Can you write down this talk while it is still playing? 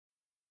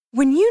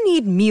When you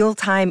need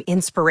mealtime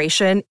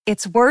inspiration,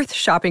 it's worth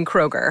shopping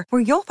Kroger,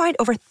 where you'll find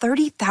over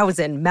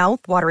 30,000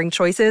 mouth-watering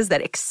choices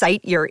that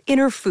excite your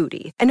inner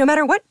foodie. And no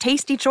matter what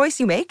tasty choice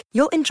you make,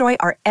 you'll enjoy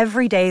our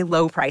everyday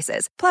low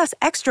prices, plus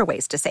extra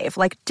ways to save,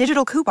 like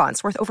digital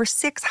coupons worth over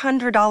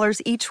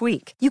 $600 each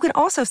week. You can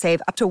also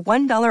save up to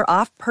 $1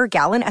 off per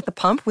gallon at the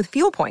pump with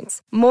fuel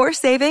points. More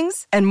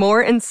savings and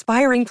more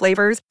inspiring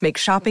flavors make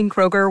shopping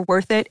Kroger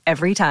worth it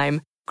every time.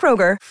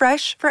 Kroger,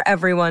 fresh for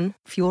everyone.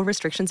 Fuel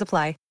restrictions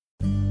apply.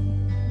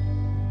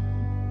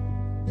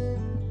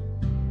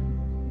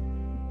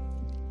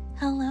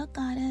 Hello,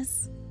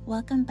 Goddess.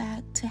 Welcome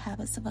back to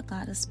Habits of a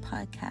Goddess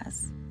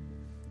podcast.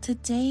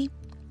 Today,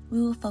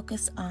 we will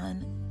focus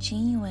on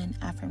genuine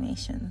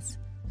affirmations.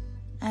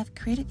 I've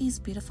created these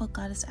beautiful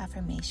goddess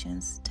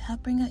affirmations to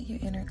help bring out your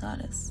inner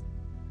goddess.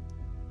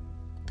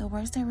 The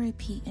words that we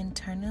repeat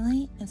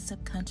internally and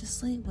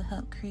subconsciously will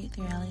help create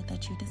the reality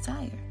that you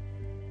desire.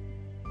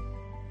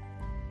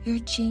 Your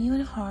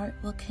genuine heart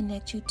will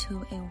connect you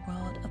to a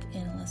world of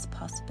endless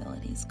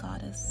possibilities,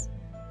 Goddess.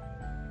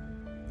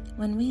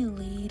 When we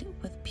lead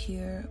with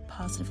pure,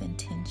 positive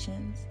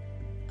intentions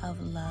of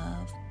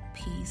love,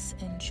 peace,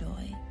 and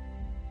joy,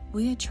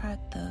 we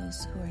attract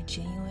those who are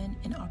genuine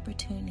and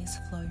opportunities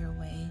flow your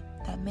way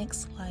that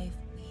makes life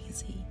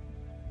easy.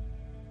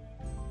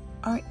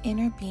 Our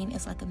inner being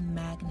is like a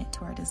magnet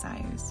to our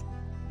desires.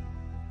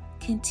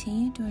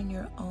 Continue doing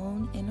your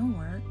own inner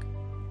work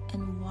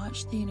and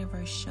watch the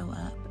universe show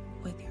up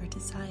with your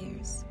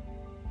desires.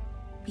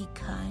 Be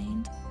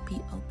kind, be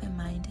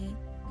open-minded,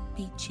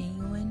 be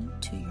genuine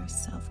to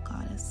yourself,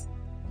 Goddess.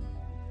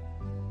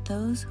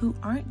 Those who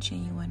aren't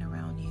genuine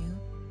around you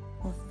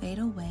will fade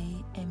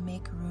away and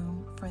make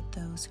room for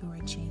those who are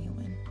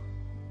genuine.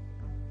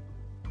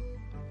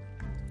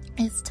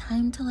 It's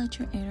time to let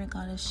your inner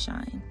goddess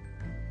shine.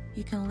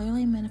 You can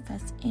literally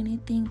manifest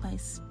anything by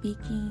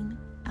speaking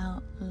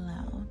out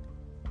loud.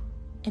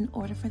 In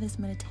order for this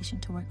meditation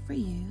to work for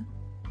you,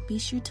 be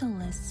sure to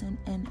listen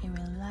in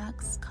a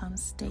relaxed, calm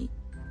state.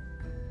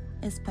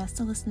 It's best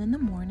to listen in the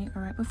morning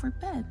or right before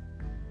bed.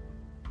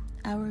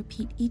 I will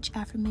repeat each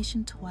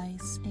affirmation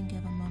twice and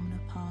give a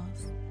moment of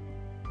pause.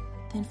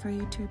 Then for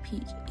you to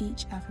repeat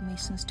each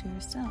affirmation to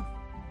yourself.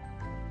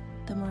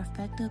 The more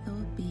effective it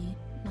will be.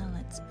 Now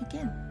let's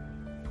begin.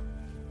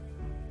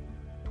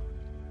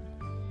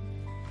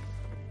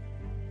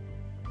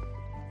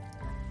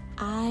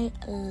 I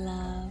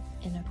love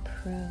and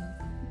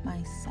approve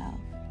myself.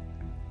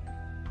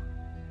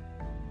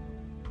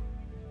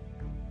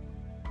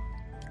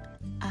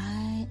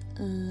 I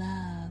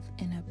love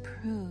and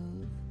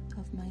approve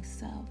of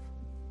myself.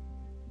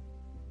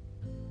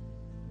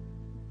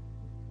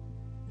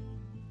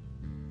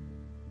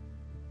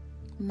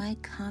 My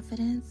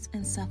confidence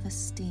and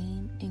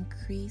self-esteem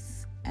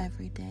increase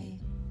every day.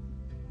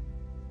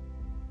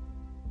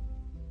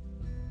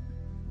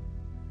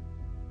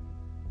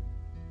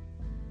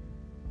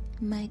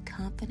 My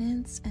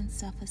confidence and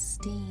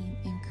self-esteem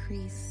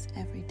increase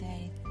every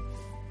day.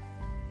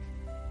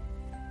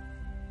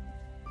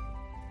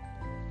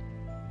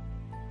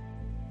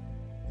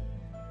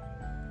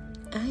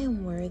 I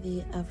am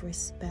worthy of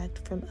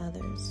respect from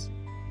others.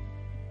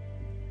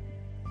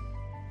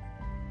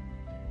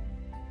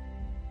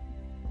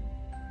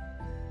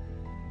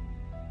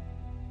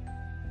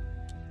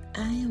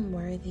 I am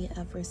worthy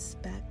of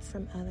respect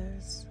from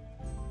others.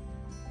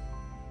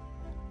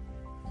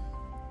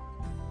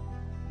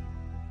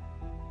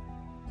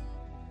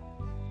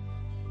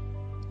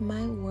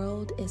 My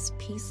world is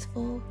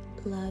peaceful,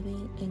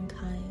 loving, and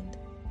kind.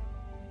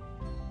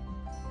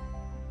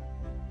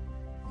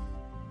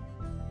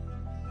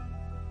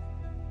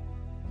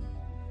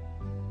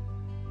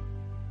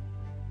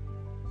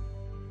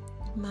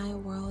 My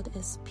world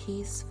is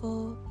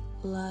peaceful,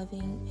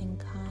 loving, and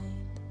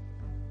kind.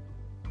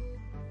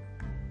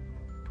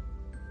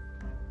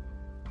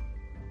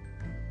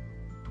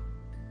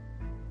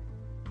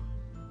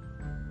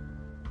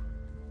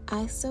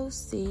 I sow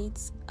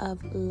seeds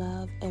of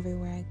love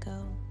everywhere I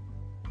go.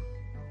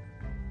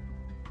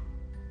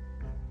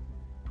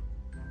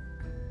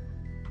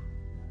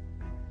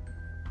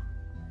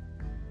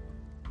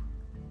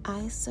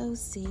 I sow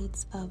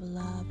seeds of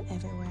love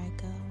everywhere I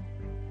go.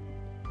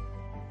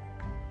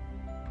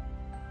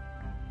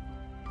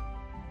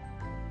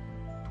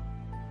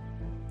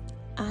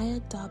 I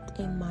adopt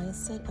a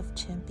mindset of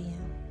champion.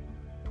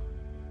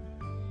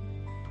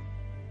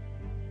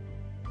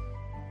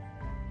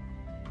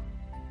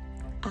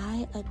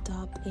 I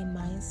adopt a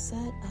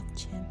mindset of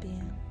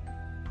champion.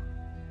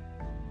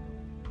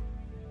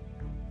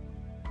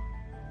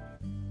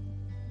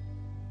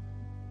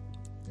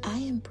 I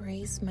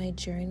embrace my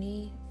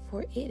journey,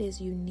 for it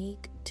is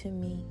unique to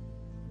me.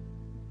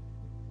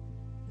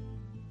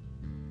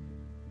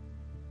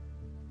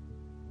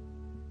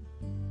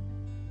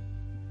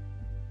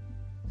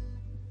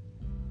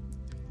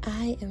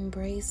 I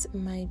embrace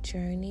my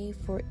journey,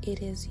 for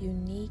it is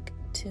unique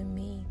to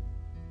me.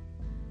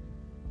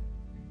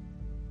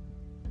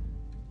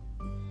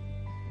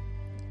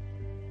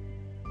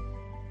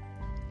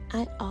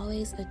 I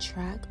always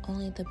attract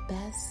only the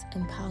best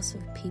and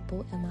positive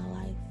people in my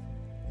life.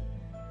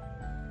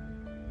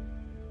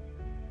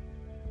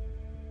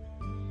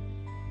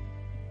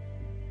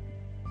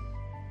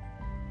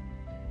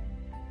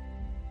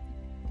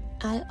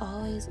 I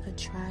always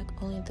attract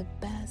only the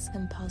best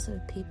and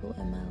positive people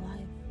in my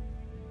life.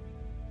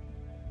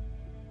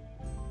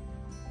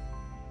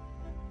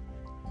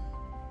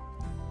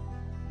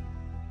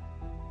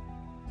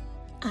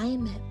 I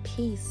am at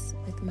peace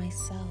with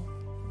myself.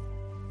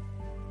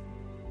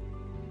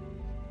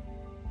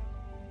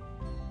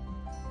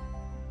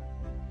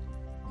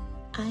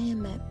 I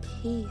am at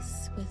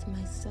peace with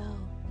myself.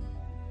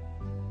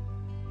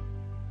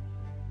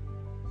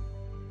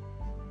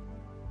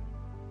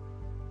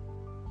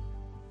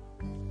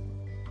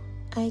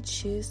 I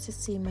choose to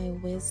see my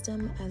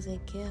wisdom as a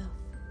gift.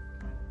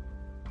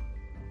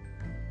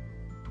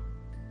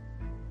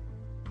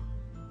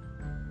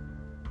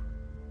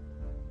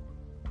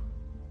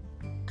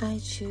 I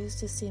choose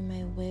to see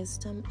my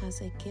wisdom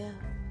as a gift.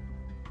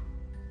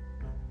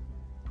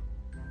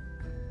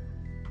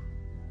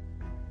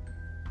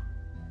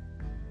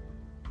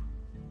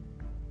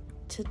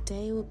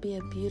 Today will be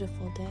a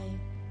beautiful day.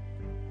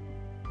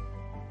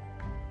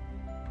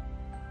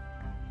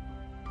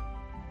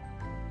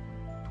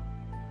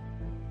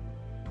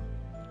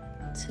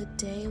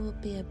 Today will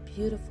be a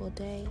beautiful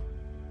day.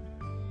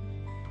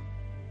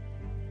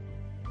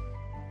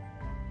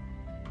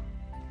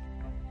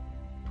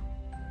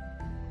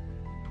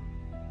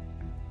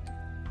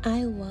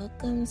 I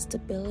welcome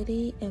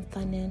stability and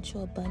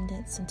financial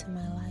abundance into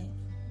my life.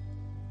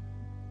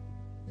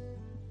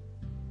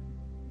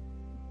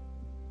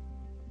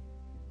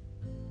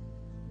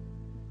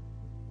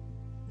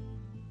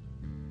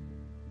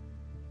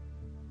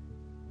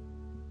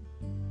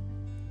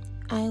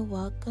 I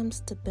welcome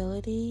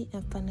stability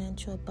and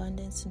financial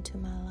abundance into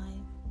my life.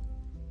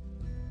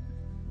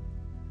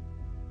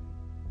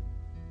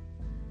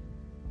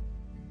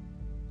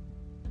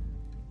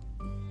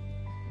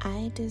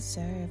 I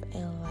deserve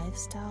a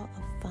lifestyle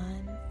of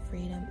fun,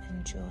 freedom,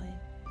 and joy.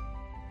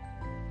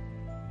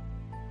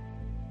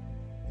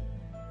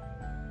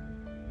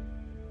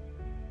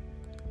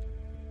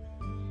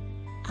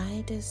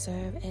 I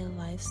deserve a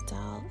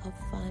lifestyle of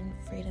fun,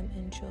 freedom,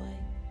 and joy.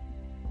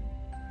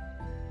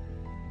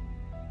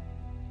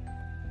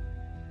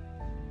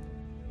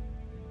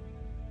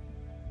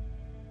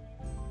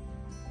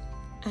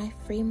 I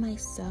free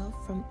myself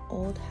from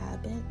old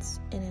habits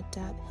and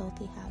adopt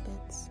healthy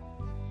habits.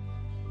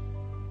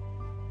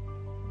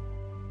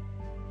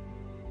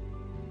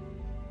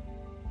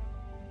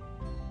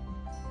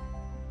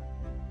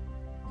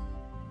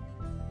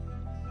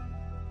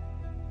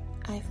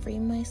 I free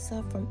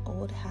myself from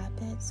old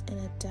habits and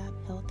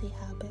adopt healthy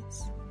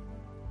habits.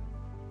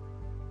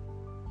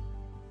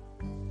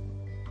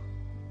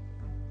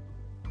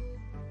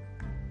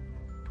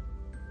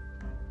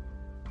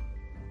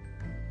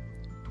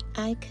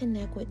 I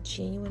connect with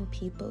genuine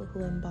people who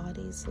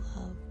embodies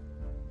love.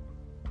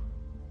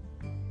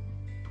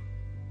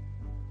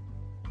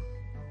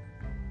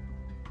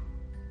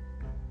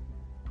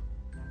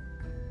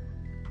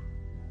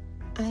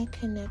 I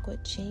connect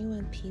with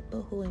genuine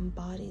people who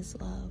embodies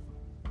love.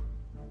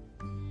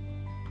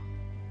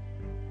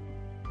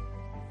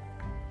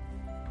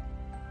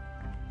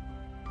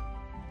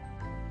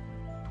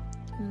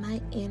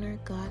 My inner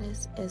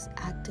goddess is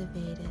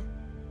activated.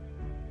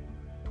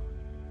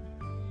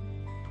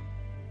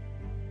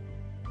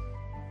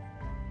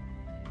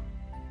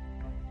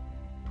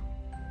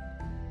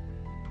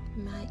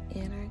 My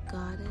inner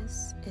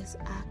goddess is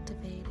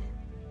activated.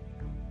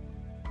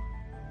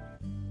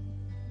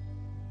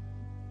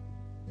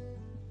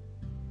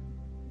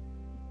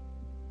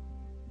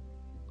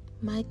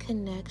 My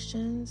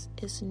connections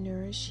is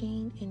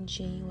nourishing and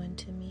genuine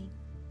to me.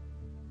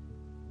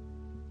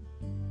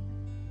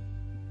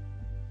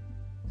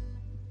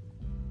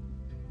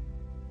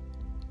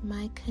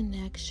 My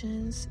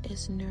connections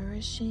is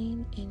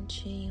nourishing and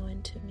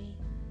genuine to me.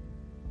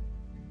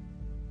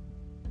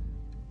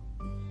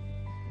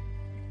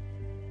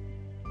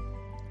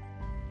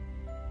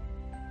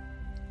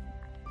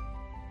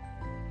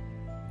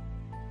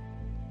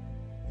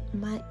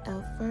 My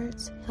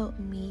efforts help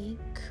me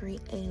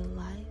create a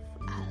life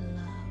I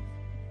love.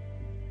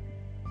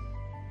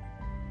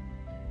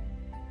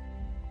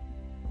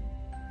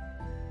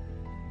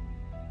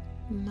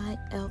 My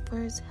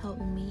efforts help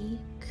me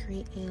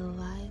create a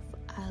life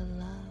I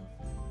love.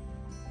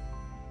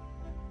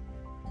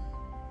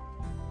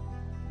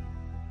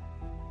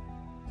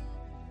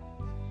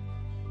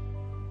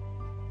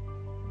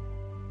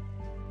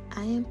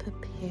 I am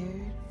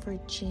prepared for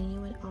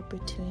genuine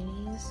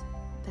opportunities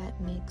that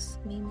makes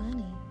me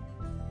money.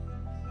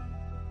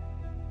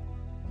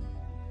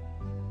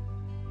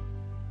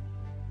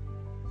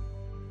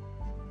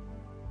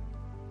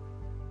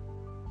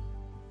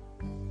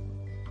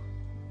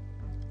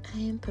 I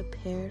am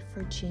prepared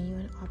for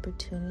genuine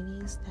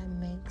opportunities that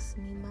makes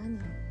me money.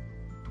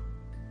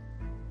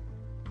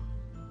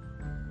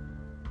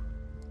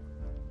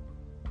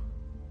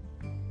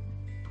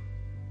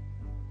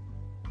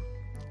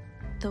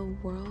 The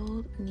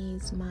world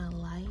needs my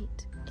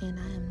light, and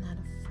I am not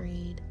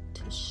afraid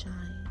to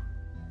shine.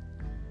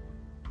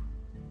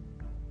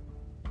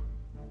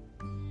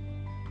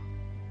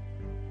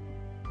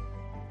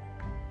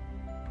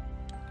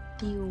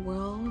 The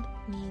world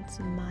needs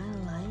my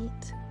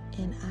light,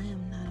 and I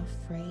am not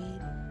afraid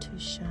to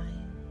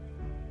shine.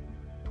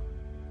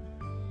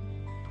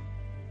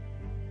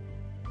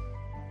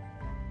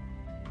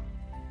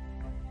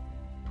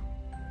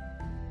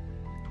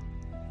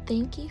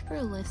 Thank you for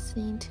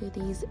listening to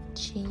these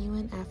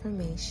genuine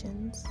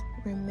affirmations.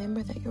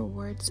 Remember that your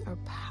words are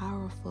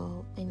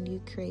powerful and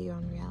you create your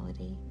own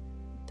reality.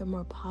 The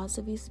more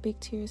positive you speak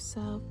to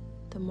yourself,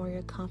 the more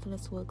your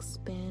confidence will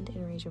expand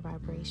and raise your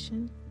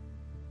vibration.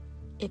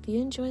 If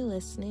you enjoy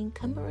listening,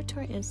 come over to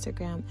our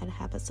Instagram at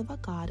Habits of a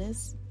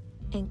Goddess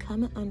and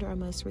comment under our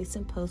most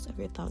recent post of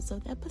your thoughts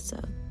of the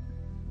episode.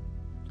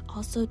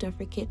 Also, don't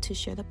forget to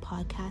share the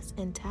podcast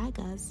and tag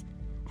us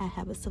at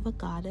Habits of a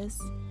Goddess.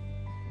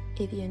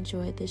 If you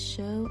enjoyed this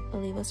show,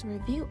 leave us a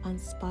review on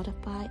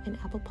Spotify and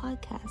Apple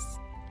Podcasts.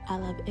 I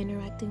love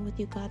interacting with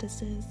you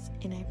goddesses,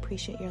 and I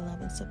appreciate your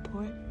love and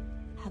support.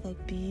 Have a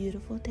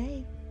beautiful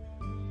day.